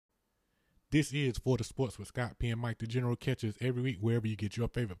This is For the Sports with Scott P. and Mike, the General Catchers, every week, wherever you get your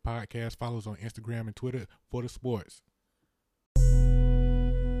favorite podcast. Follow us on Instagram and Twitter, For the Sports.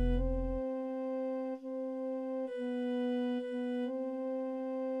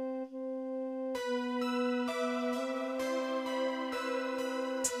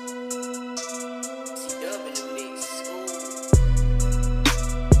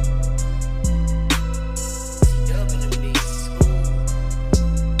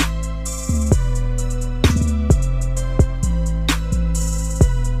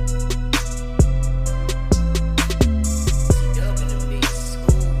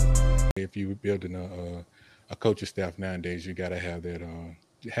 If you're building a coaching staff nowadays, you got to have that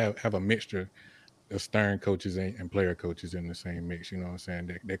have a mixture of stern coaches and player coaches in the same mix. You know what I'm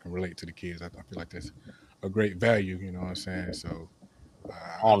saying? That can relate to the kids. I feel like that's a great value. You know what I'm saying? So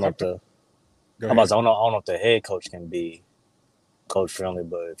I don't know if the head coach can be coach friendly,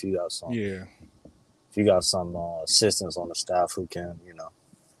 but if you got some assistants on the staff who can,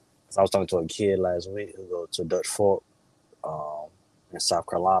 I was talking to a kid last week who goes to Dutch Fork in South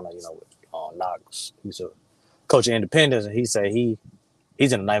Carolina, with Knox. He's a coach of Independence, and he said he's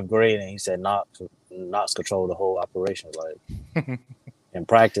in the 9th grade, and he said Knox control the whole operation. Like in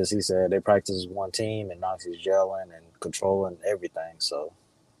practice, he said they practice as one team, and Knox is yelling and controlling everything. So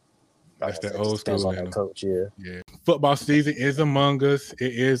that's the old school on that coach. Yeah. Football season is among us.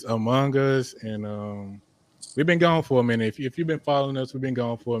 It is among us, and we've been gone for a minute. If you've been following us, we've been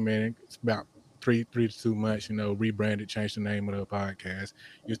gone for a minute. It's about 3 to 2 months, rebranded, changed the name of the podcast.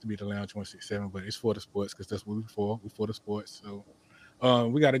 Used to be the Lounge 167, but it's For the Sports because that's what we're for. We're for the sports. So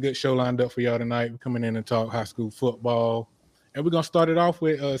we got a good show lined up for y'all tonight. We're coming in and talk high school football. And we're gonna start it off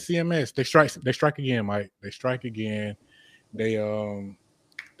with CMS. They strike again, Mike. They strike again. They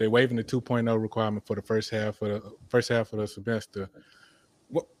waiving the 2.0 requirement for the first half of the semester.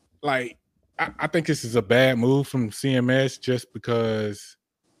 I think this is a bad move from CMS just because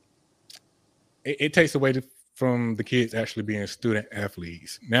it takes away from the kids actually being student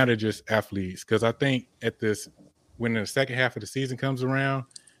athletes. Now they're just athletes. Because I think when the second half of the season comes around,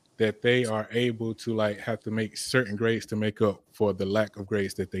 that they are able to have to make certain grades to make up for the lack of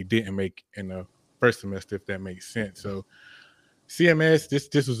grades that they didn't make in the first semester, if that makes sense. So CMS,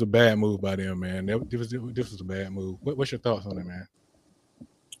 this was a bad move by them, man. This was a bad move. What's your thoughts on it, man?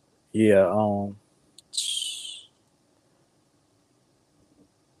 Yeah.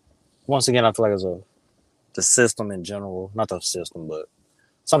 Once again, I feel like it's the system in general, not the system, but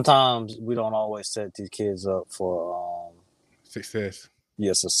sometimes we don't always set these kids up for success.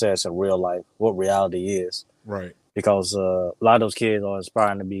 Yeah, success in real life, what reality is. Right. Because a lot of those kids are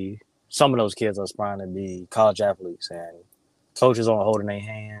aspiring to be, some of those kids are aspiring to be college athletes, and coaches aren't holding their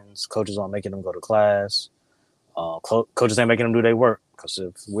hands, coaches aren't making them go to class, coaches ain't making them do their work. Because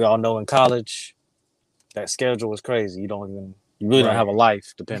if we all know in college, that schedule is crazy. You really don't have a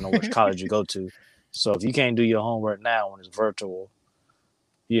life depending on which college you go to. So if you can't do your homework now when it's virtual,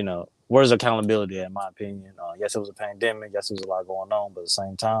 where's accountability in my opinion? Yes, it was a pandemic. Yes, there was a lot going on. But at the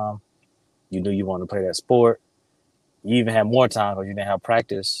same time, you knew you wanted to play that sport. You even had more time because you didn't have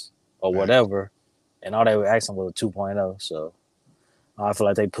practice or whatever. And all they were asking was a 2.0. So I feel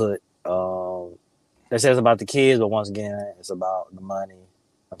like they put they say it's about the kids, but once again, it's about the money.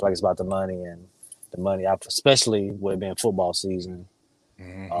 I feel like it's about the money and the money, especially with it being football season.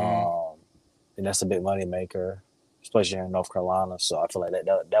 Mm-hmm. And that's a big money maker, especially here in North Carolina. So I feel like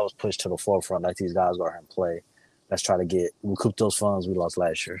that was pushed to the forefront. Like these guys go out here and play. Let's try to recoup those funds we lost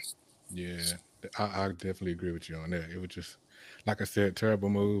last year. Yeah, I definitely agree with you on that. It was just, like I said, terrible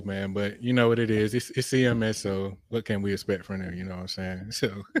move, man. But you know what it is. It's CMS, so what can we expect from them? You know what I'm saying?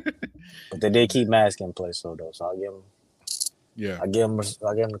 So, but they did keep masks in place, though. So I'll give them. Yeah, I give them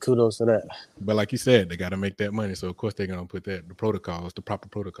the kudos for that. But like you said, they got to make that money, so of course they're gonna put the proper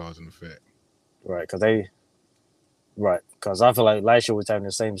protocols in effect. Right, because I feel like last year we were having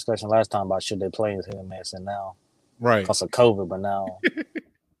the same discussion last time about should they play in CMS, and now because of COVID, but now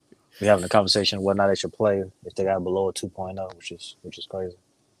we're having a conversation of whether or not they should play if they got below a 2.0, which is crazy.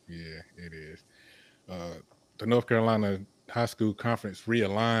 Yeah, it is. The North Carolina High School Conference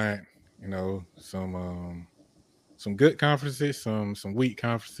realigned. Some good conferences, some weak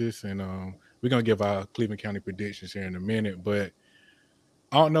conferences, and we're gonna give our Cleveland County predictions here in a minute. But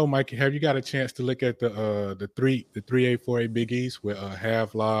I don't know, Mike. Have you got a chance to look at the 3A, 4A Big East with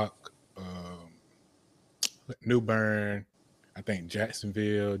Havelock, New Bern, I think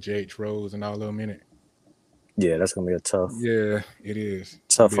Jacksonville, J.H. Rose, and all of them in it? Yeah, that's gonna be a tough. Yeah, it is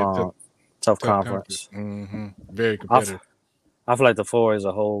tough conference. Mm-hmm. Very competitive. I feel like the 4 as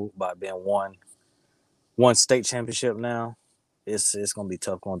a whole, by being one state championship now, it's gonna be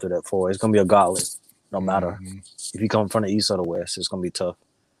tough going through that 4. It's gonna be a gauntlet, no matter if you come from the East or the West. It's gonna be tough.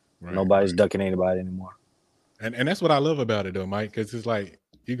 Right, Nobody's ducking anybody anymore. and that's what I love about it though, Mike, because it's like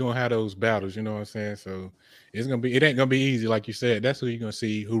you're gonna have those battles. You know what I'm saying? So it ain't gonna be easy, like you said. That's who you're gonna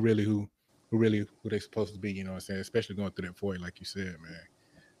see who they supposed to be. You know what I'm saying? Especially going through that 4, like you said,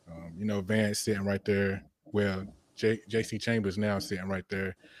 man. Vance sitting right there. Well, J.C. Chambers now sitting right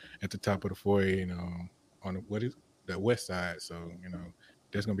there at the top of the 4, on the west side. So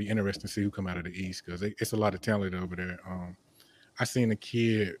that's gonna be interesting to see who come out of the East because it's a lot of talent over there. I seen a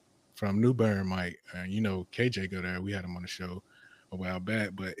kid from New Bern, Mike, and KJ go there. We had him on the show a while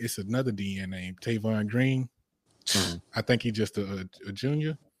back, but it's another DN named Tavon Green. I think he just a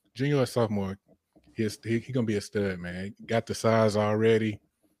junior or sophomore. He gonna be a stud, man. Got the size already.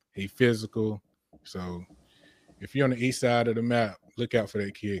 He physical. So if you're on the east side of the map, look out for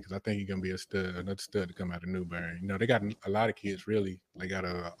that kid because I think he's gonna be another stud to come out of New Bern. They got a lot of kids really. They got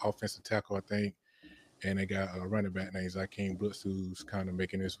a offensive tackle, I think, and they got a running back named Zakeem Brooks who's kind of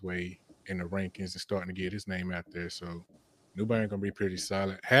making his way in the rankings and starting to get his name out there. So New Bern gonna be pretty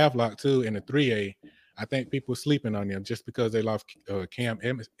solid. Havelock too in the 3A. I think people sleeping on them just because they lost Cam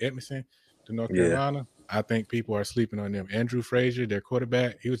Edmondson to North Carolina. I think people are sleeping on them. Andrew Frazier, their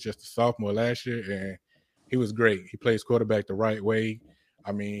quarterback, he was just a sophomore last year, and he was great. He plays quarterback the right way.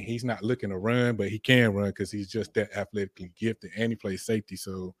 I mean, he's not looking to run, but he can run because he's just that athletically gifted, and he plays safety.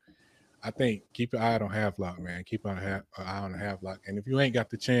 So I think keep your eye on Havelock, man. Keep an eye on Havelock. And if you ain't got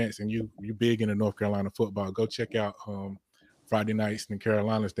the chance and you big into North Carolina football, go check out Friday nights in the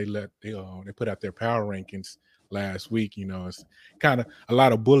Carolinas. They put out their power rankings last week. It's kind of a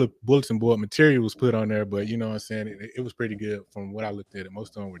lot of bulletin board material was put on there, but you know what I'm saying? It was pretty good from what I looked at it.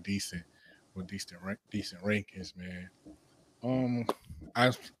 Most of them were decent rankings, man.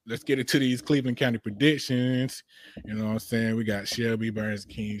 Let's get into these Cleveland County predictions. You know what I'm saying? We got Shelby, Burns,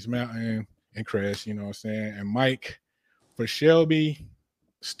 Kings Mountain, and Crest, you know what I'm saying? And Mike, for Shelby,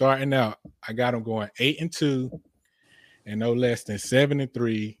 starting out, I got him going 8-2 and no less than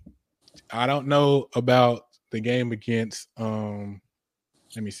 7-3. I don't know about the game against let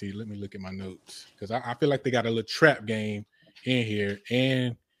me see. Let me look at my notes. Because I feel like they got a little trap game in here.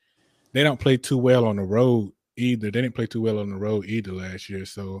 And they don't play too well on the road either. They didn't play too well on the road either last year.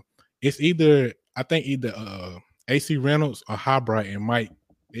 So it's either AC Reynolds or Highbrighton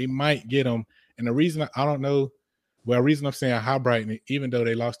they might get them. And the reason I don't know, the reason I'm saying Highbrighton, even though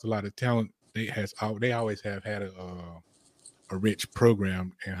they lost a lot of talent, they always have had a rich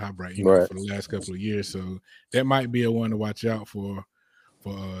program in Highbrighton, for the last couple of years. So that might be a one to watch out for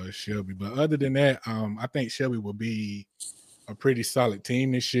Shelby. But other than that, I think Shelby will be a pretty solid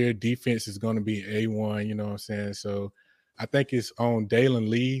team this year. Defense is going to be A1, you know what I'm saying? So I think it's on Dalen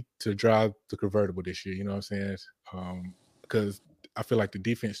Lee to drive the convertible this year, you know what I'm saying? Because I feel like the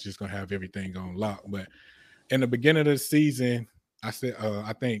defense is just going to have everything on lock. But in the beginning of the season, I said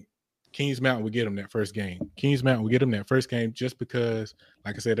I think Kings Mountain will get them that first game. Kings Mountain will get them that first game just because,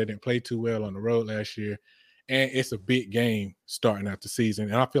 like I said, they didn't play too well on the road last year. And it's a big game starting out the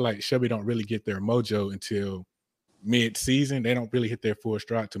season. And I feel like Shelby don't really get their mojo until mid-season. They don't really hit their full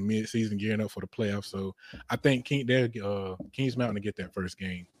stride to mid-season, gearing up for the playoffs. So I think Kings Mountain to get that first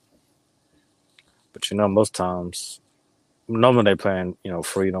game. But most times, normally they playing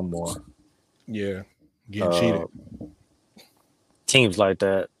freedom or getting cheated. Teams like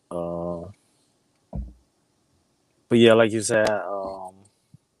that. But yeah, like you said, I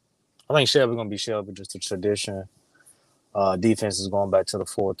think Shelby gonna be Shelby, just a tradition. Defense is going back to the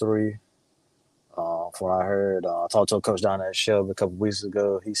 4-3. From what I heard, I talked to a coach down at Shelby a couple weeks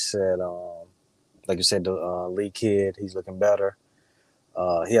ago. He said, like you said, the Lee kid, he's looking better.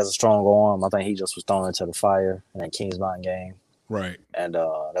 He has a strong arm. I think he just was thrown into the fire in that Kings Mountain game. Right. And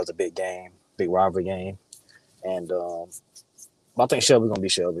that was a big game, big rivalry game. And I think Shelby's gonna be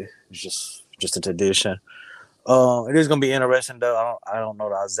Shelby. It's just a tradition. It is gonna be interesting though. I don't know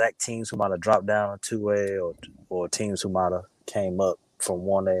the exact teams who might have dropped down to 2A or teams who might have came up from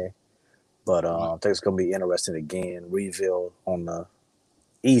 1A. But I think it's gonna be interesting again. Reedville on the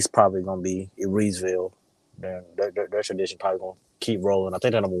East probably gonna be Reedsville. Their tradition probably gonna keep rolling. I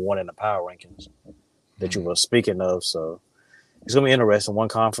think they're number 1 in the power rankings that you were speaking of. So it's gonna be interesting. One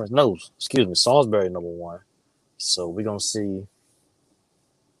conference. No, excuse me, Salisbury number 1. So we're gonna see.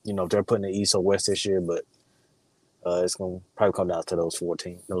 If they're putting the East or West this year, but it's gonna probably come down to those 2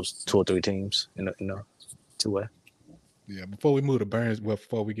 or 3 teams in the 2A. Yeah, before we move to Burns,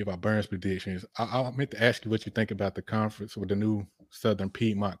 before we give our Burns predictions, I meant to ask you what you think about the conference with the new Southern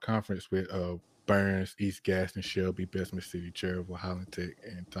Piedmont Conference with Burns, East Gaston, Shelby, Bessemer City, Cherryville, Highland Tech,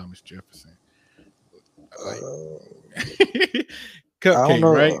 and Thomas Jefferson. Like I don't cupcake, know.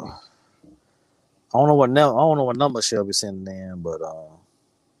 right? I don't know what I don't know what number Shelby sending in, but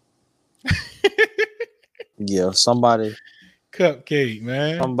yeah, somebody Cupcake,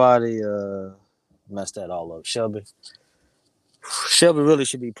 man. messed that all up. Shelby really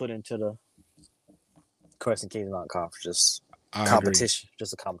should be put into the Crescent Kings non-conference I agree. competition,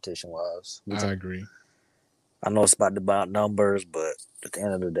 just a competition wise. I agree. I know it's about numbers, but at the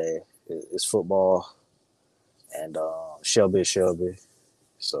end of the day, it's football, and Shelby is Shelby,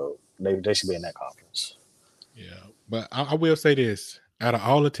 so they should be in that conference. Yeah, but I will say this: out of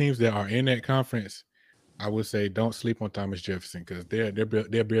all the teams that are in that conference, I would say don't sleep on Thomas Jefferson because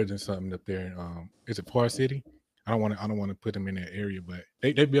they're building something up there. Is it Park City? I don't want to put them in that area, but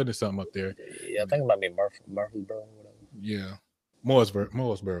they're building something up there. Yeah, I think it might be Murfreesboro, whatever. Yeah,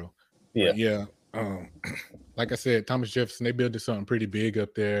 Morrisboro. Yeah, But yeah, like I said, Thomas Jefferson, they building something pretty big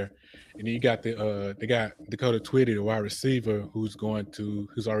up there. And then you got they got Dakota Twitty, the wide receiver, who's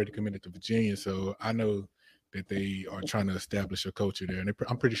already committed to Virginia. So I know that they are trying to establish a culture there, and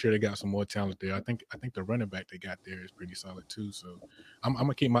I'm pretty sure they got some more talent there. I think the running back they got there is pretty solid too. So I'm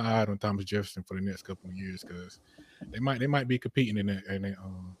gonna keep my eye on Thomas Jefferson for the next couple of years because they might be competing in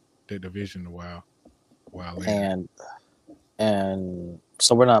that division a while later. and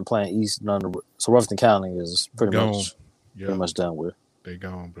so we're not playing East. So Rutherford County is pretty much done with. They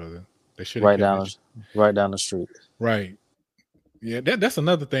gone, brother. They should right down the street. Right. Yeah, that's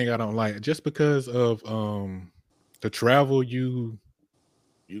another thing I don't like. Just because of the travel, you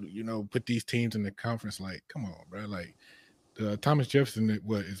put these teams in the conference. Like, come on, bro. Like Thomas Jefferson,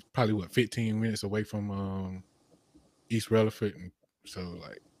 is probably 15 minutes away from East Rutherford, and so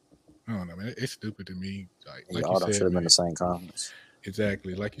like I don't know, man. It's stupid to me. Like all you them said, should have been the same conference.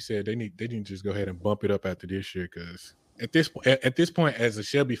 Exactly, like you said, they need to just go ahead and bump it up after this year because at this point, as a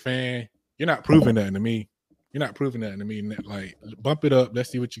Shelby fan, you're not proving nothing to me. Like, bump it up. Let's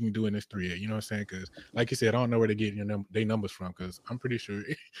see what you can do in this 3A. You know what I'm saying? Because, like you said, I don't know where they're getting their numbers from. Because I'm pretty sure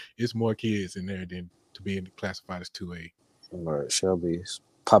it's more kids in there than to be classified as 2A. Right, Shelby's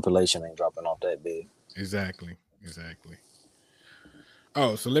population ain't dropping off that big. Exactly.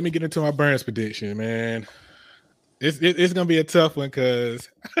 Oh, so let me get into my Burns prediction, man. It's gonna be a tough one because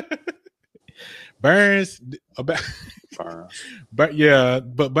Burns but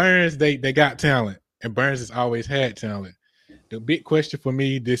Burns they got talent, and Burns has always had talent. The big question for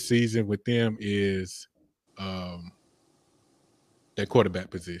me this season with them is their quarterback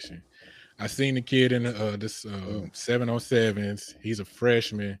position. I seen the kid in this 7-on-7s. He's a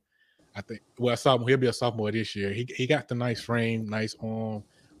freshman. I think. Well, sophomore. He'll be a sophomore this year. He got the nice frame, nice arm,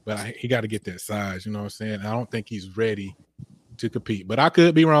 but he got to get that size. You know what I'm saying? I don't think he's ready to compete. But I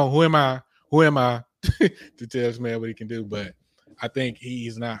could be wrong. Who am I to tell this man what he can do? But I think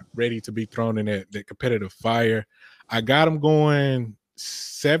he's not ready to be thrown in that competitive fire. I got him going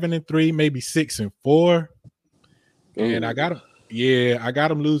 7-3, maybe 6-4, and I got him. Yeah, I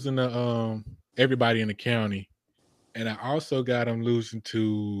got him losing to everybody in the county, and I also got him losing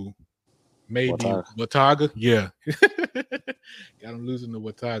to maybe Watauga. Yeah, got him losing to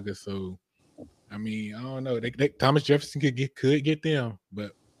Watauga. So, I mean, I don't know. Thomas Jefferson could get them,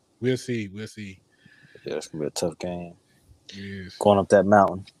 but we'll see. Yeah, it's gonna be a tough game. Yes. Going up that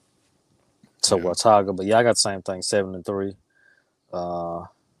mountain to Watauga, but yeah, I got the same thing, 7-3.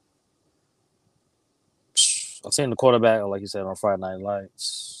 I've seen the quarterback, like you said, on Friday Night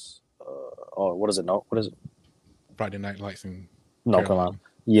Lights. What is it? No, what is it? Friday Night Lights in North Carolina.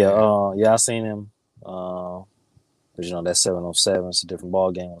 Yeah, I seen him. But that 7-on-7, it's a different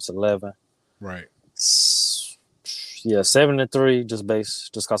ball game. It's 11. Right. Yeah, 7-3, just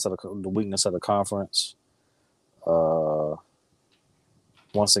because of the weakness of the conference.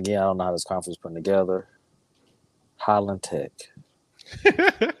 Once again, I don't know how this conference is putting together. Highland Tech.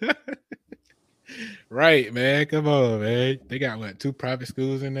 Right, man. Come on, man. They got 2 private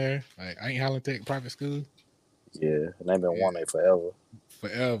schools in there. Like, ain't Highland Tech private school? Yeah, and they've been one forever.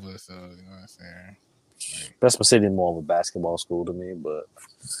 Forever, so you know what I'm saying. Like, Bessemer City is more of a basketball school to me, but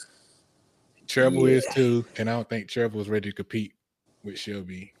Cherville is too, and I don't think Cherville is ready to compete with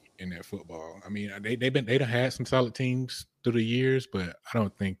Shelby in that football. I mean, they done had some solid teams through the years, but I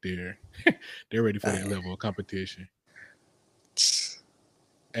don't think they're ready for that level of competition.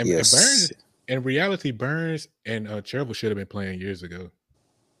 And Burns, in reality, Burns and Cherville should have been playing years ago.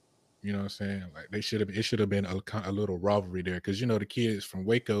 You know what I'm saying? Like it should have been a little rivalry there because the kids from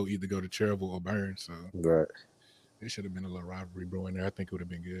Waco either go to Cherville or Burns, so right. There should have been a little rivalry brewing there. I think it would have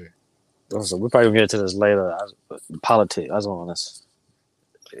been good. So we'll probably get to this later. Politics. I was on this.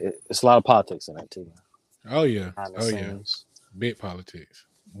 It's a lot of politics in that too. Oh yeah. Big politics.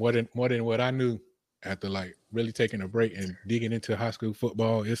 More than what I knew. after like really taking a break and digging into high school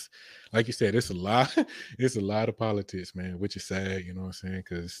football. It's like you said, it's a lot. It's a lot of politics, man, which is sad. You know what I'm saying?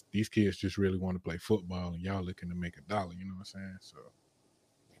 Because these kids just really want to play football, and y'all looking to make $1. You know what I'm saying? So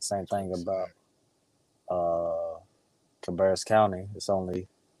Same it's really thing about sad. Cabarrus County. It's only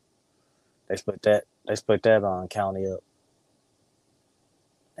they split that on county up,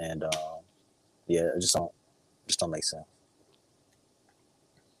 and yeah, it just don't make sense.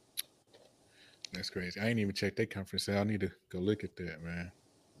 That's crazy. I ain't even checked that conference out. I need to go look at that, man.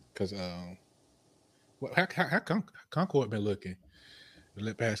 Because how Concord been looking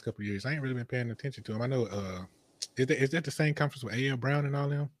the past couple of years? I ain't really been paying attention to them. I know. Is that the same conference with A.L. Brown and all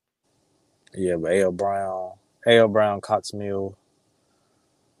them? Yeah, but A.L. Brown, Coxmill,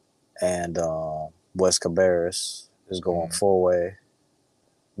 and West Cabarrus is going Mm, 4-way.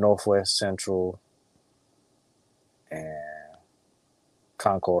 Northwest Central and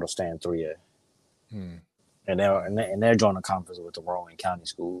Concord are staying 3A. mm, And they're joining a conference with the Rowan County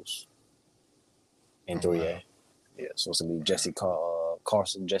schools in oh wow, 3A. Yeah, so it's gonna be wow.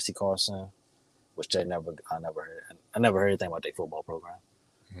 Jesse Carson, which I never heard anything about their football program.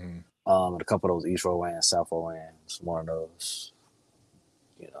 Mm. And a couple of those East Rowan and South Rowan, some one of those,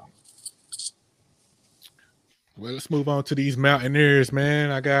 you know. Well, let's move on to these Mountaineers,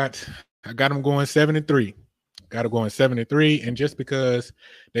 man. I got them going 7-3. Got them going 7-3, and just because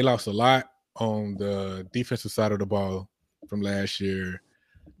they lost a lot on the defensive side of the ball from last year,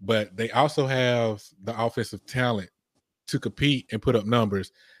 but they also have the offensive talent to compete and put up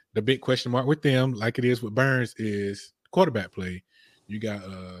numbers. The big question mark with them, like it is with Burns, is quarterback play. You got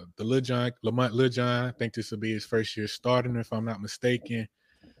the Lamont Lil John. I think this will be his first year starting, if I'm not mistaken.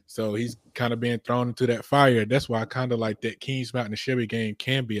 So he's kind of being thrown into that fire. That's why I kind of like that Kings Mountain and Chevy game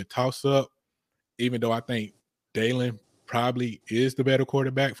can be a toss up, even though I think Dalen probably is the better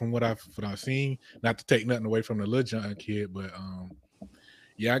quarterback from what I've seen. Not to take nothing away from the Lil John kid, but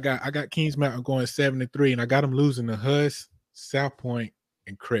yeah, I got Kings Mountain going 7-3, and I got them losing to Huss, South Point,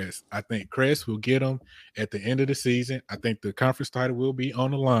 and Crest. I think Crest will get them at the end of the season. I think the conference title will be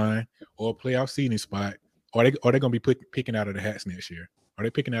on the line or a playoff seeding spot. Or they going to be picking out of the hats next year? Are they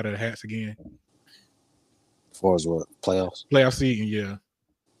picking out of the hats again? As far as what playoffs? Playoff seeding, yeah.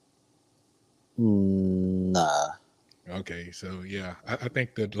 Nah. Okay, so yeah, I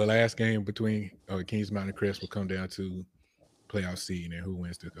think the last game between Kings Mountain and Crest will come down to playoff seeding and who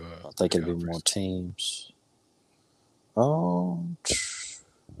wins I the think it'd be more conference. teams. Oh,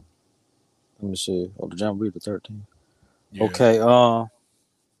 let me see. Oh, the Jamboree the 13. Yeah. Okay.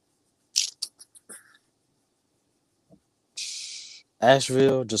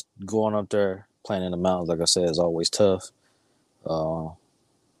 Asheville, just going up there playing in the mountains, like I said, is always tough. Uh,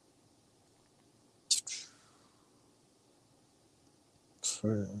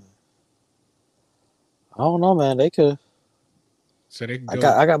 I don't know, man. They could. So they can I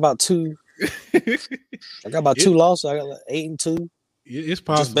got. go. I got about two. I got about two it, losses. I got like 8-2, it's just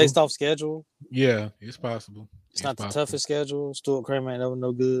possible. based off schedule. Yeah, it's possible. It's It's not the possible. toughest schedule. Stuart Cramer ain't never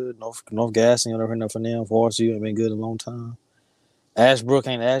no good. North Gas ain't never heard nothing from them. Forest ain't been good in a long time. Ashbrook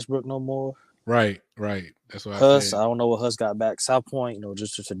ain't Ashbrook no more. Right, right. That's what I Huss, said. I don't know what Huss got back. South Point,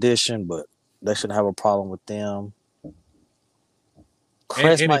 just a tradition, but they shouldn't have a problem with them. And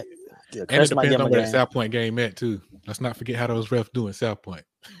Crest and it might, yeah, and it Crest might depends give them on a where that game. South Point game at too. Let's not forget how those refs do in South Point.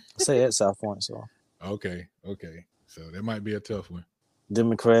 I say at South Point, so Okay, okay. So that might be a tough one.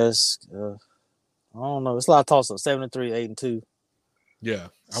 them and Crest. I don't know. It's a lot of toss up. 7-3, 8-2, Yeah,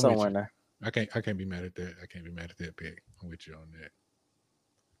 I'm with somewhere you. in there. I can't be mad at that. I can't be mad at that pick. I'm with you on that.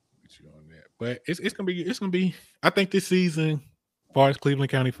 With you on that. But it's gonna be. I think this season, as far as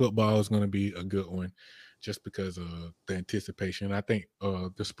Cleveland County football, is gonna be a good one, just because of the anticipation. I think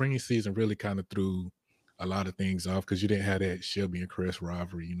the spring season really kind of threw a lot of things off because you didn't have that Shelby and Chris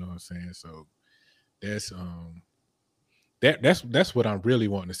rivalry. You know what I'm saying? So that's that's what I'm really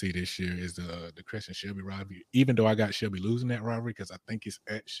wanting to see this year is the Chris and Shelby rivalry. Even though I got Shelby losing that rivalry because I think it's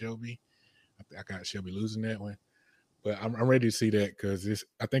at Shelby. I got Shelby losing that one. But I'm ready to see that because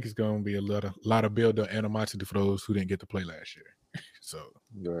I think it's going to be a lot of build up animosity for those who didn't get to play last year. So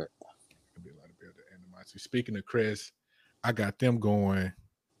You're right. it'll be a lot of build up animosity. Speaking of Chris, I got them going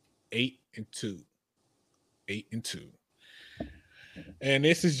 8-2, 8-2, and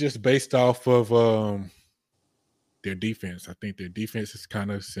this is just based off of their defense. I think their defense is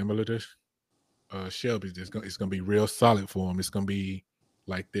kind of similar to Shelby's. It's going to be real solid for them. It's going to be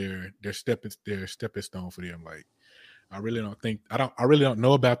like their stepping stone for them. Like I really don't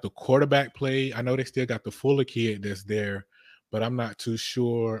know about the quarterback play. I know they still got the Fuller kid that's there, but I'm not too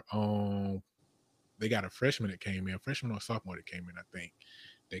sure. They got a freshman that came in, freshman or sophomore that came in, I think.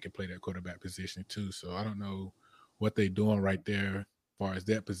 they can play that quarterback position too. So I don't know what they're doing right there as far as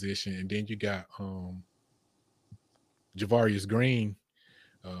that position. And then you got Javarius Green.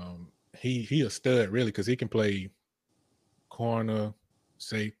 He a stud really because he can play corner,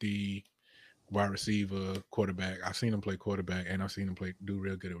 safety, wide receiver, quarterback. I've seen him play quarterback, and I've seen him do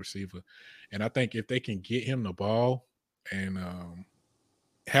real good at receiver. And I think if they can get him the ball and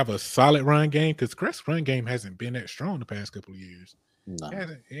have a solid run game, because Crest's run game hasn't been that strong the past couple of years. No.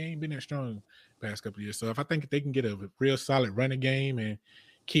 It ain't been that strong the past couple of years. So if they can get a real solid running game and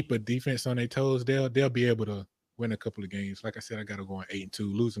keep a defense on their toes, they'll be able to win a couple of games. Like I said, I got to go on 8-2,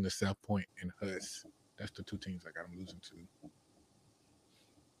 losing to South Point and Huss. That's the two teams I got them losing to.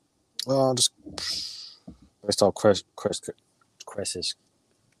 Just based off Crest's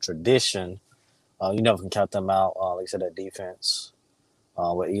tradition, you never can count them out. Like I said, that defense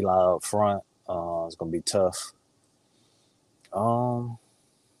with Eli up front is going to be tough. Yeah,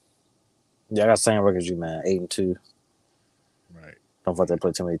 I got the same record as you, man. 8-2. Right. Don't think they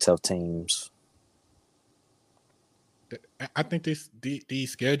play too many tough teams. I think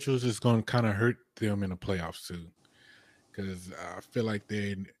these schedules is going to kind of hurt them in the playoffs too, because I feel like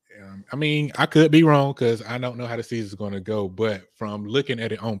they. I mean, I could be wrong because I don't know how the season is going to go, but from looking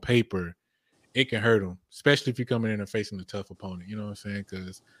at it on paper, it can hurt them, especially if you're coming in and facing a tough opponent. You know what I'm saying?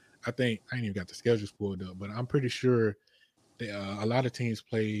 Because I think I ain't even got the schedules pulled up, but I'm pretty sure a lot of teams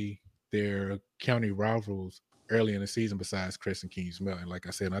play their county rivals early in the season besides Crescent Kings Mountain. Like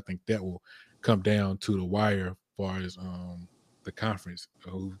I said, I think that will come down to the wire as far as the conference,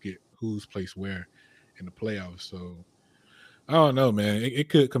 who's placed where in the playoffs. So I don't know, man. It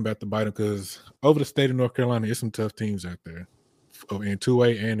could come back to bite them because over the state of North Carolina, it's some tough teams out there. In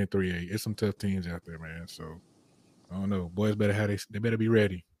 2A and in 3A, it's some tough teams out there, man. So I don't know. Boys better they better be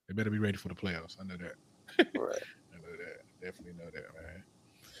ready. They better be ready for the playoffs. I know that. Right. I know that. Definitely know that,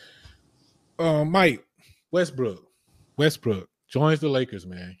 man. Mike Westbrook joins the Lakers,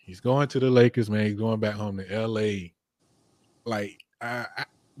 man. He's going to the Lakers, man. He's going back home to LA. Like,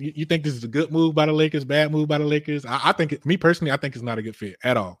 you think this is a good move by the Lakers, bad move by the Lakers? I think me personally, I think it's not a good fit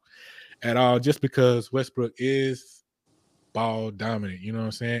at all. Just because Westbrook is ball dominant, you know what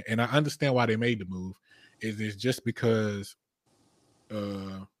I'm saying? And I understand why they made the move. It's just because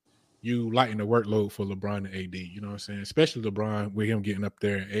you lighten the workload for LeBron and AD, you know what I'm saying? Especially LeBron, with him getting up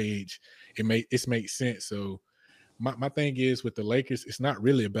there in age, it makes sense. So my thing is with the Lakers, it's not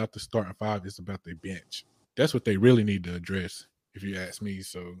really about the starting five, it's about their bench. That's what they really need to address, if you ask me.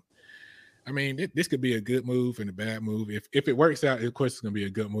 So I mean, this could be a good move and a bad move. If it works out, of course it's gonna be a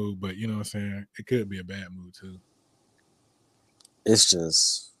good move, but you know what I'm saying? It could be a bad move too. It's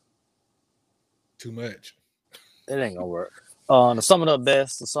just too much. It ain't gonna work. To sum it up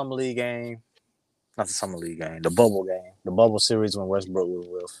best, the summer league game, not the summer league game, the bubble series when Westbrook was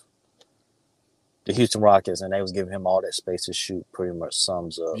with the Houston Rockets and they was giving him all that space to shoot pretty much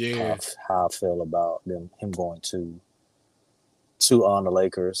sums up how I feel about him going to the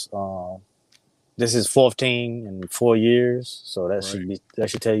Lakers. This is 14 in 4 years, so that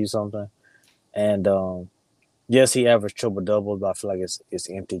should tell you something. And yes, he averaged triple doubles, but I feel like it's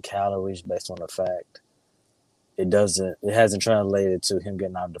empty calories based on the fact it hasn't translated to him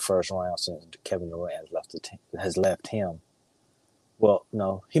getting out of the first round since Kevin Durant has left him. Well,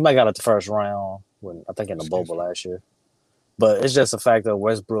 no, he might got out the first round I think in the bubble last year. But it's just the fact that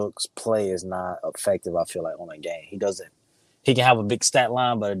Westbrook's play is not effective, I feel like, on a game. He can have a big stat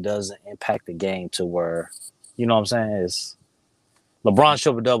line, but it doesn't impact the game to where, you know what I'm saying? It's LeBron's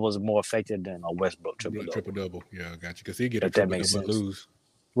triple-double is more effective than a Westbrook triple-double. Triple-double, yeah, I got you. Because he get a triple-double but lose.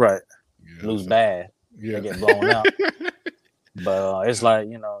 Right. Yeah, lose bad. Yeah. They get blown out. But it's like,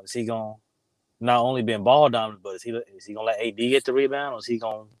 you know, is he going to not only be ball dominant, but is he going to let AD get the rebound? Or is he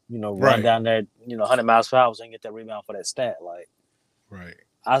going to, you know, run down there, you know, 100 miles per hour and get that rebound for that stat? Like, right.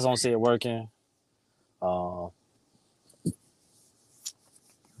 I just don't see it working. I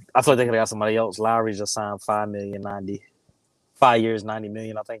feel like they could have got somebody else. Lowry just signed $5 million, 5 years, $90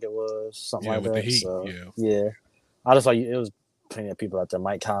 million, I think it was, something like that. The Heat, so, yeah. I just thought it was plenty of people out there.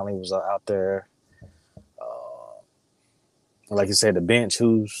 Mike Conley was out there. Like you said, the bench,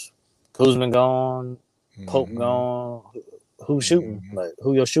 Kuzma gone, Pope gone. Who's shooting? Like,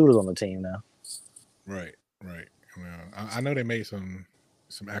 who your shooters on the team now? Right. Well, I know they made some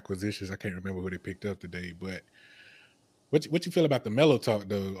acquisitions. I can't remember who they picked up today, but what you feel about the Melo talk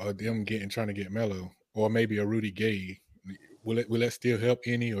though, or them trying to get Melo, or maybe a Rudy Gay? Will that still help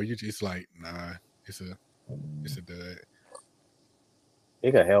any, or you just like, nah, it's a dud?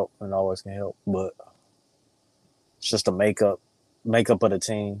 It can help and always can help, but it's just a makeup of the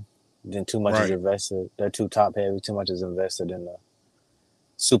team. Then too much is invested. They're too top heavy. Too much is invested in the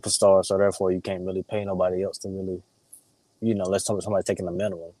superstar, so therefore you can't really pay nobody else to really, let somebody taking the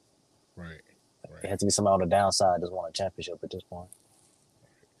minimum. Right. It has to be somebody on the downside that's won a championship at this point.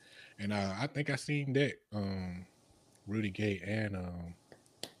 And I think I seen that Rudy Gay and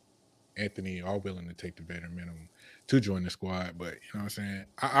Anthony are willing to take the veteran minimum to join the squad. But you know what I'm saying?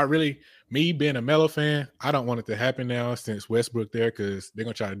 I really, me being a Melo fan, I don't want it to happen now since Westbrook there because they're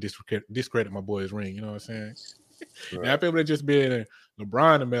gonna try to discredit my boy's ring. You know what I'm saying? Right. Now if it would have just been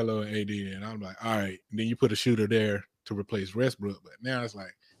LeBron and Melo and AD, and I'm like, all right, and then you put a shooter there to replace Westbrook. But now it's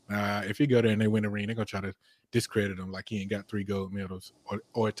like, nah, if you go there and they win the ring, they're gonna try to discredit him like he ain't got 3 gold medals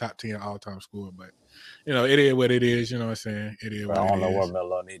or a top 10 all-time scorer. But it is what it is. You know what I'm saying? It is. But I don't know where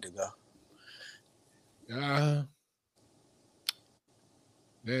Melo need to go.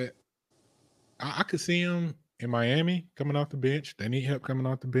 That I could see him in Miami coming off the bench. They need help coming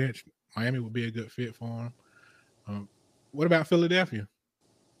off the bench. Miami would be a good fit for him. What about Philadelphia?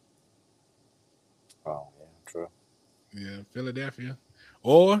 Oh, yeah, true. Yeah, Philadelphia.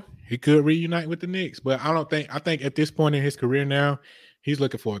 Or he could reunite with the Knicks. But I think at this point in his career now, he's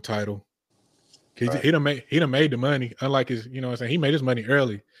looking for a title. Because he done made the money. Unlike his, you know what I'm saying? He made his money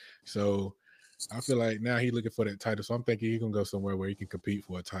early. So I feel like now he's looking for that title. So I'm thinking he's gonna go somewhere where he can compete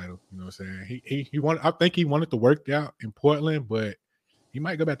for a title. You know what I'm saying? I think he wanted to work out in Portland, but he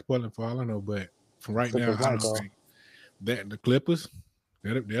might go back to Portland for all I know. But for right now, I don't think that the Clippers,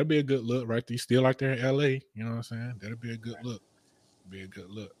 that'll be a good look right there. He's still right there in LA. You know what I'm saying? That'll be a good look.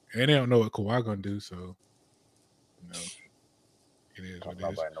 And they don't know what Kawhi gonna do, so it is what it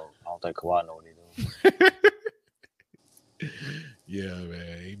is. I don't think Kawhi know what he's doing. Yeah,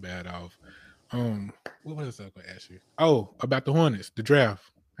 man, he bad off. What was I gonna ask you? Oh, about the Hornets, the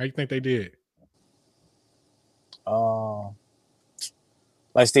draft. How you think they did?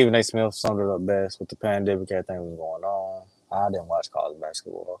 Like Stephen A. Smith summed it up best with the pandemic, everything was going on. I didn't watch college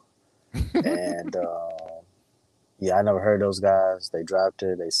basketball. And yeah, I never heard those guys. They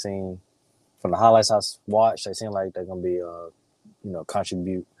drafted, they seem from the highlights I watched, they seem like they're gonna be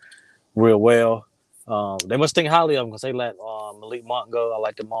contribute real well. They must think highly of them because they let Malik Monk go. I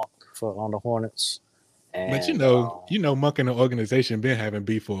like the Monk on the Hornets. And, but Monk and the organization been having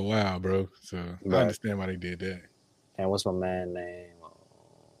beef for a while, bro. So I understand why they did that. And what's my man name?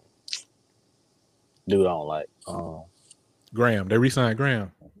 Dude, I don't like. Graham. They re-signed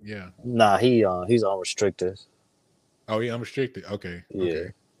Graham. Yeah. Nah, he's unrestricted. Oh, he unrestricted. Okay. Yeah.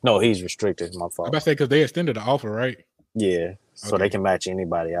 Okay. No, he's restricted. My fault. I'm about to say because they extended the offer, right? Yeah. So they can match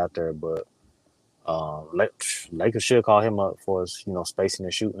anybody out there, but Lakers should call him up for his, spacing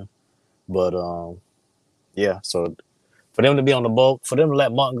and shooting. But yeah. So for them to be on the bubble, for them to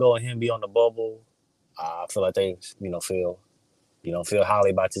let Monk go and him be on the bubble, I feel like they, feel highly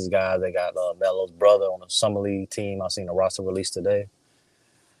about these guys. They got Melo's brother on the summer league team. I seen the roster release today.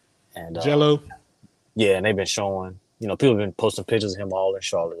 And Jello. Yeah, and they've been showing. People have been posting pictures of him all in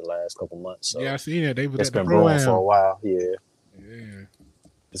Charlotte the last couple months. So yeah, I seen it. It's been brewing for a while. Yeah.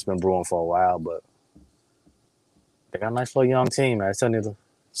 It's been brewing for a while, but they got a nice little young team, man. They still need a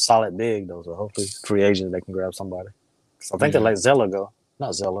solid big, though. So hopefully, free agents, they can grab somebody. So I think they let Zeller go.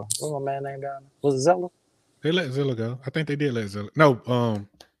 Not Zeller. What's my man name down there? Was it Zeller? They let Zeller go. I think they did let Zeller. No,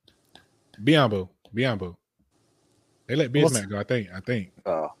 Biombo. They let Bismack go. I think. I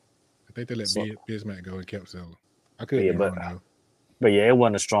think they let Bismack go and kept Zeller. I could be wrong though. But yeah, it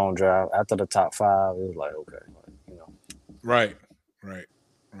wasn't a strong drive. After the top 5, it was like, okay, Right.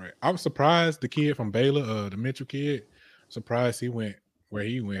 I was surprised the kid from Baylor, the Mitchell kid, surprised he went where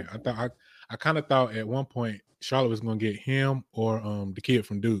he went. I kind of thought at one point Charlotte was going to get him or the kid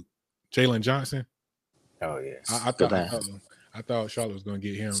from Duke, Jalen Johnson. Oh yes. I thought Charlotte was going to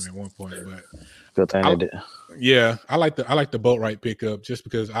get him at one point, but good thing they did. Yeah, I like the Boatwright pickup just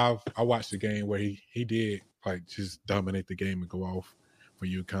because I watched the game where he did like just dominate the game and go off for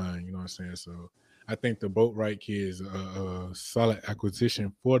UConn. You know what I'm saying? So I think the Boatwright kid is a solid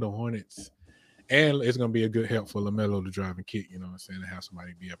acquisition for the Hornets, and it's going to be a good help for LaMelo to drive and kick. You know what I'm saying? To have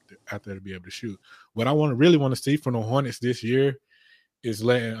somebody be out there to be able to shoot. What I really want to see from the Hornets this year is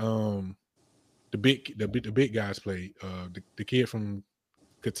letting the big guys play. The kid from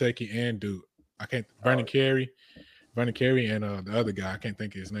Kentucky and Duke. Vernon Carey and the other guy. I can't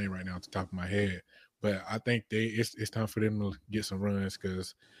think of his name right now off the top of my head. But I think it's time for them to get some runs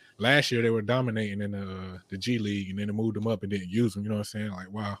because last year they were dominating in the G League and then they moved them up and didn't use them. You know what I'm saying?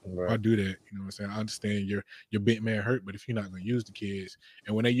 Like, wow, why do that? You know what I'm saying? I understand your big man hurt, but if you're not going to use the kids,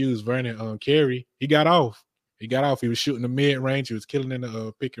 and when they used Vernon Carey, he got off. He was shooting the mid range. He was killing in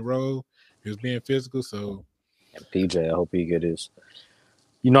the pick and roll. He was being physical. So, and PJ, I hope he get his.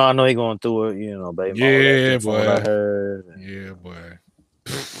 I know he going through it. Baby. Yeah, boy. What I heard. Yeah, boy.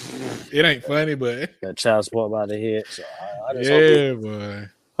 It ain't funny, but Got child support by the head. So I just yeah, boy.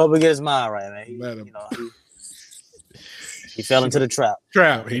 hope he gets his mind right, man. He fell into the trap.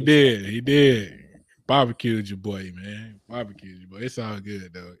 Trap. He did. He did. Barbecued your boy, man. Barbecued your boy. It's all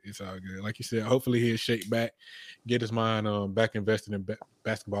good though. It's all good. Like you said, hopefully he'll shake back, get his mind back invested in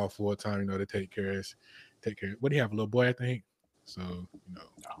basketball full time. You know, to take care of. What do you have, a little boy? I think. So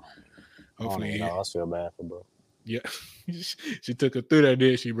hopefully. I feel bad for bro. Yeah, she took her through that,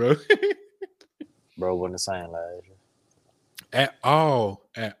 did she, bro? Bro wasn't the same last year. At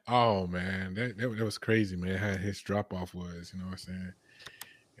all, man. That was crazy, man. How his drop off was, you know what I'm saying?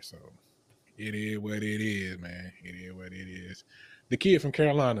 So it is what it is, man. It is what it is. The kid from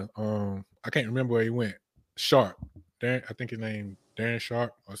Carolina, I can't remember where he went. Sharp. Darren, I think his name Darren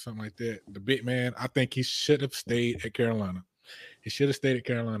Sharp or something like that. The big man, I think he should have stayed at Carolina. He should have stayed at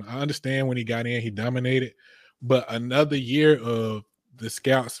Carolina. I understand when he got in, he dominated, but another year of the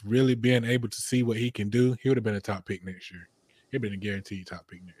scouts really being able to see what he can do, he would have been a top pick next year. He'd been a guaranteed top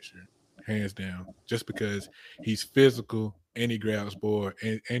pick next year, hands down, just because he's physical and he grabs board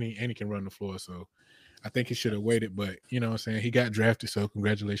and he can run the floor. So I think he should have waited, but you know what I'm saying? He got drafted, so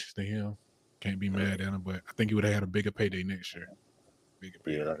congratulations to him. Can't be mad at him, but I think he would have had a bigger payday next year.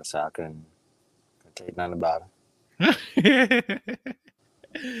 Yeah, like I said, I couldn't take nothing about him.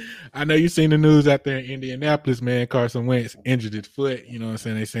 I know you seen the news out there in Indianapolis, man. Carson Wentz injured his foot. You know what I'm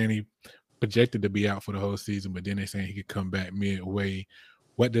saying? They saying he projected to be out for the whole season, but then they saying he could come back midway.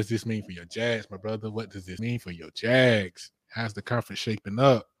 What does this mean for your Jags, my brother? What does this mean for your Jags? How's the conference shaping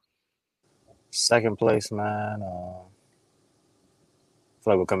up? Second place, man. I feel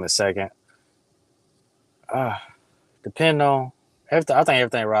like we'll come in second. Depend on everything. I think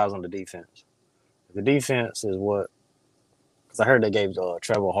everything rides on the defense. The defense is what, because I heard they gave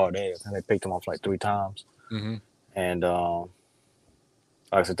Trevor a hard edge and they picked him off like 3 times. Mm-hmm. And like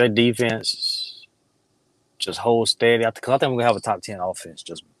I said, their defense just holds steady. Because I think we're gonna have a top 10 offense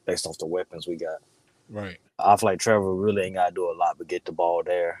just based off the weapons we got. Right. I feel like Trevor really ain't gotta do a lot but get the ball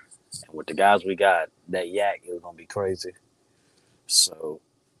there. And with the guys we got, that yak is gonna be crazy. So,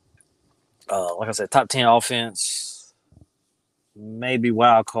 like I said, top 10 offense, maybe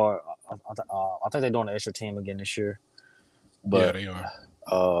wild card. I think they're doing an extra team again this year. But, yeah, they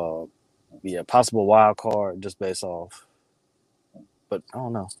are. Possible wild card just based off. But I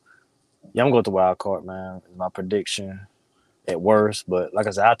don't know. Yeah, I'm going to the wild card, man. My prediction at worst. But like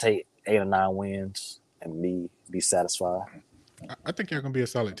I said, I'll take 8 or 9 wins and be satisfied. I think y'all going to be a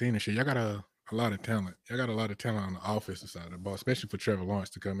solid team this year. Y'all got a lot of talent. Y'all got a lot of talent on the offensive side of the ball, especially for Trevor Lawrence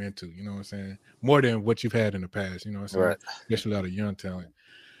to come into. You know what I'm saying? More than what you've had in the past. You know what I'm saying? Right. Especially a lot of young talent.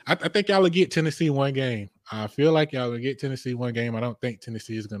 I think y'all will get Tennessee one game. I feel like y'all will get Tennessee one game. I don't think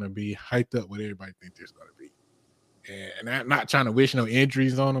Tennessee is going to be hyped up what everybody thinks it's going to be. And I'm not trying to wish no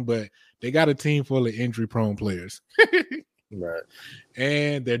injuries on them, but they got a team full of injury-prone players. Right.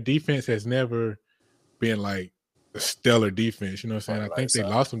 And their defense has never been like a stellar defense. You know what I'm saying? I think they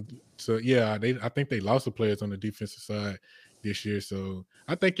lost some. So, yeah, I think they lost some players on the defensive side this year. So,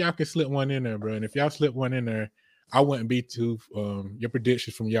 I think y'all can slip one in there, bro. And if y'all slip one in there, I wouldn't be too your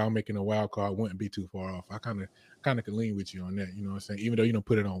predictions from y'all making a wild card wouldn't be too far off. I kind of can lean with you on that, you know what I'm saying? Even though you don't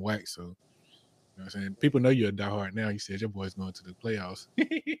put it on wax, so you know what I'm saying? People know you're a diehard now. You said your boy's going to the playoffs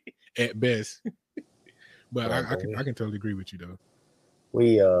at best. But I can totally agree with you though.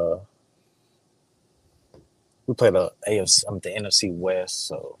 We played the NFC West,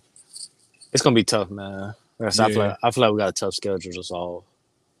 so it's gonna be tough, man. Yeah. I feel like we got a tough schedule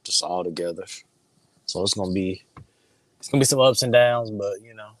just all together. So it's gonna be some ups and downs, but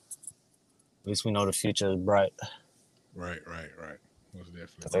you know, at least we know the future is bright. Right. Most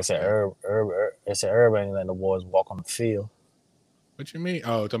definitely. Because they said Herb ain't letting the boys walk on the field. What you mean?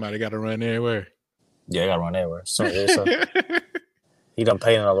 Oh, talking about they got to run everywhere. Yeah, they got to run everywhere. So he done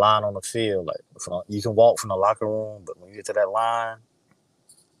painted a line on the field. Like you can walk from the locker room, but when you get to that line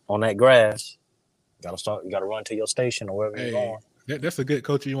on that grass, you gotta run to your station or wherever you're going. That's a good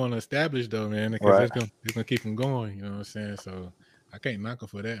coach you want to establish, though, man, because it's gonna keep him going. You know what I'm saying? So I can't knock him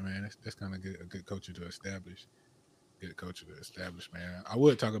for that, man. That's kind of a good coach to establish. Good coach to establish, man. I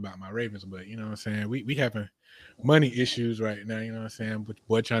would talk about my Ravens, but you know what I'm saying? We having money issues right now. You know what I'm saying? But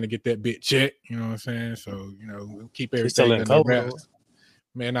boy, trying to get that bit checked. You know what I'm saying? So you know, we'll keep everything in the wraps.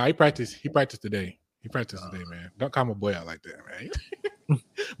 Man, he practiced today. He practiced today, man. Don't call my boy out like that, man.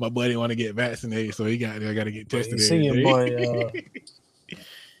 My boy didn't want to get vaccinated, so I got to get tested. You see your boy,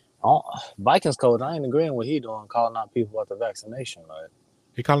 Vikings coach. I ain't agreeing with he doing, calling out people about the vaccination. Like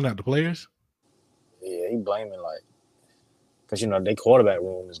he calling out the players. Yeah, he blaming because you know their quarterback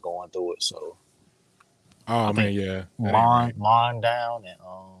room is going through it. So Oh I man, think yeah, that ain't right. Mon down, and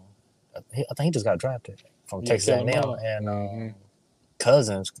I think he just got drafted from Yeah, Texas A&M, Kellen Mond. and Mm-hmm.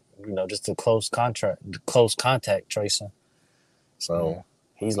 Cousins, just a close contact tracing. So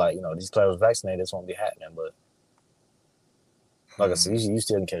he's like, these players vaccinated, this won't be happening. But like I said, you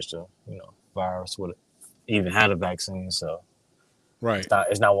still can catch the virus with it, even had a vaccine. So Right.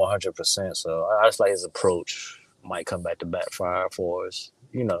 it's not 100%. So I just like his approach might come back to backfire for us.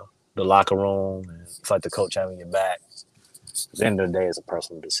 The locker room and it's like the coach having your back. At the end of the day, it's a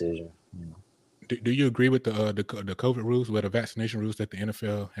personal decision. Do you agree with the COVID rules, or the vaccination rules that the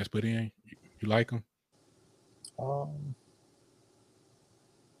NFL has put in? You like them?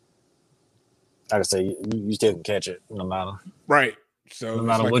 Like I say, you still can catch it no matter Right. So it's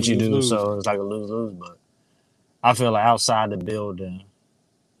like a what you do. lose-lose. So it's like a lose-lose. But I feel like outside the building,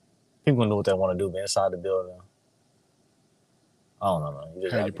 people know what they want to do, but inside the building, I don't know, man. You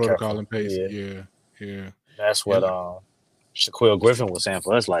just Have gotta your be protocol careful. in place. Yeah. Yeah. That's what Shaquille Griffin was saying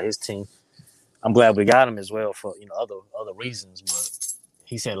for us, like his team. I'm glad we got him as well for other reasons. But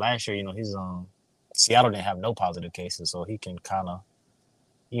he said last year, his Seattle didn't have no positive cases, so he can kind of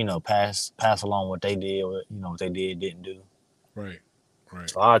pass along what they did, or, what they didn't do. Right.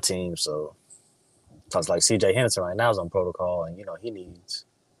 To our team. So because like CJ Henderson right now is on protocol, and he needs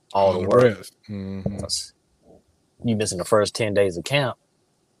all the work. Reps. Mm-hmm. You missing the first 10 days of camp,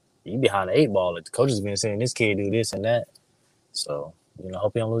 you behind the 8 ball. Like the coaches been saying this kid do this and that. So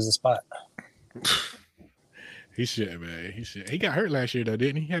hope he don't lose his spot. He should, man. He should. He got hurt last year though,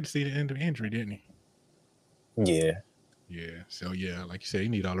 didn't he? He had to see the end of the injury, didn't he? Yeah. Yeah. So yeah, like you said, he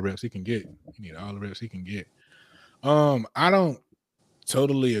need all the reps he can get. I don't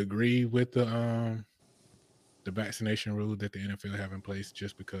totally agree with the vaccination rule that the NFL have in place,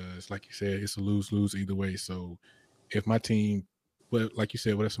 just because, like you said, it's a lose-lose either way. So if my team, but like you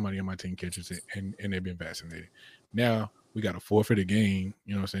said, what if somebody on my team catches it and they've been vaccinated? Now we got to forfeit a game,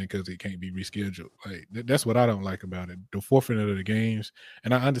 you know what I'm saying, because it can't be rescheduled. Like that's what I don't like about it, the forfeiting of the games.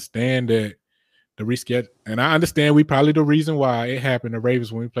 And I understand that the reschedule, and I understand we probably the reason why it happened. The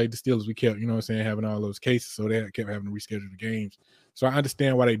Ravens, when we played the Steelers, we kept, having all those cases, so they kept having to reschedule the games. So I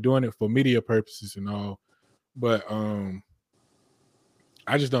understand why they're doing it for media purposes and all, but I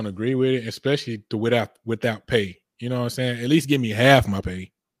just don't agree with it, especially without pay. You know what I'm saying? At least give me half my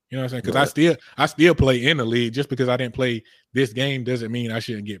pay. You know what I'm saying? Because I still play in the league. Just because I didn't play this game doesn't mean I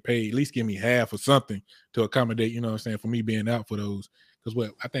shouldn't get paid. At least give me half or something to accommodate, you know what I'm saying, for me being out for those.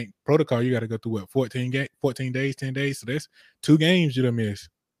 Because I think protocol, you got to go through 14 days, 10 days. So that's 2 games you done miss.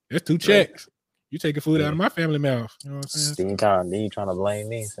 That's 2 checks. You taking food out of my family mouth. You know what I'm saying? Then you trying to blame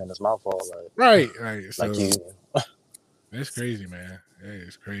me, saying it's my fault. Right. So, like you. That's crazy, man. That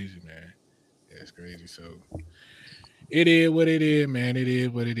is crazy, man. That's crazy. So it is what it is, man. It is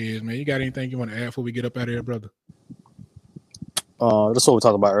what it is, man. You got anything you want to add before we get up out of here, brother? That's what we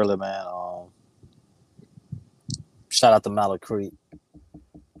talked about earlier, man. Shout out to Mallard Creek.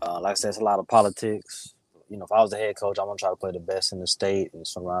 Like I said, it's a lot of politics. If I was the head coach, I'm gonna try to play the best in the state and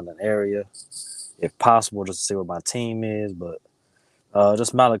surrounding area, if possible, just to see what my team is. But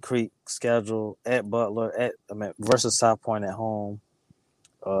just Mallard Creek schedule at Butler, versus South Point at home.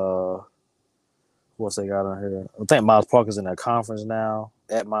 What's they got on here? I think Miles Park is in their conference now.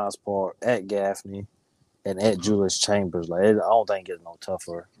 At Miles Park, at Gaffney, and at Julius Chambers. Like I don't think it's no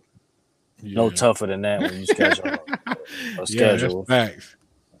tougher. Yeah. No tougher than that when you schedule a schedule. Yeah, that's facts.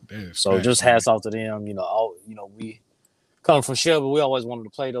 So just hats off to them. We coming from Shelby, we always wanted to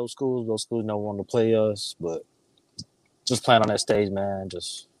play those schools. Those schools never wanted to play us, but just playing on that stage, man.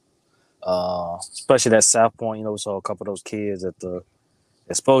 Just especially that South Point. We saw a couple of those kids at the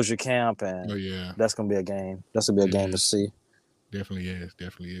exposure camp, and that's gonna be a game. That's gonna be a game to see. Definitely is.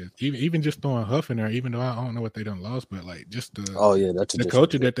 Even just throwing Huff in there, even though I don't know what they done lost, but like just the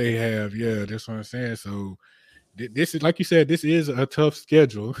culture that they have. Yeah, that's what I'm saying. So this is, like you said, this is a tough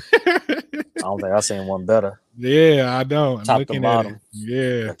schedule. I don't think I've seen one better. Yeah, I don't. Top to bottom.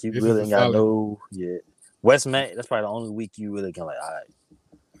 Yeah. Like you really ain't got no. Yeah. West Mac, that's probably the only week you really can all right.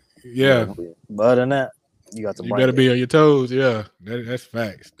 Yeah. But other than that, you got to. You better be on your toes. Yeah, that's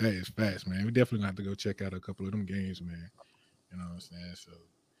facts. That is facts, man. We definitely have to go check out a couple of them games, man. You know what I'm saying? So,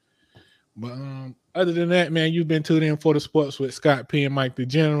 but other than that, man, you've been tuned in for the sports with Scott P and Mike the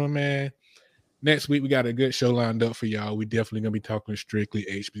General, man. Next week we got a good show lined up for y'all. We definitely gonna be talking strictly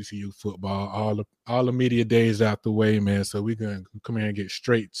HBCU football. All the media days out the way, man. So we're gonna come here and get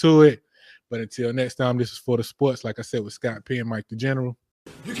straight to it. But until next time, this is for the sports. Like I said, with Scott P and Mike the General.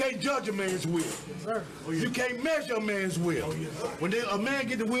 You can't judge a man's will. Yes, sir. You can't measure a man's will. When a man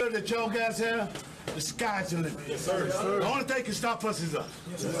get the will that y'all guys have, The sky's the limit. Yes, sir. Yes, sir. The only thing can stop us is us.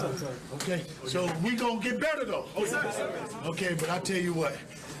 Yes, sir. Okay? So we gonna get better though. Oh, yes, sir. Okay, but I tell you what,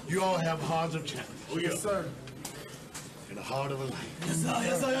 you all have hearts of champions. Oh, yes, sir. And the heart of a lion. Yes, sir.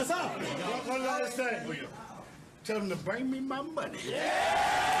 Yes, sir. Yes, sir. Y'all gonna let us say. Tell them to bring me my money. Yeah.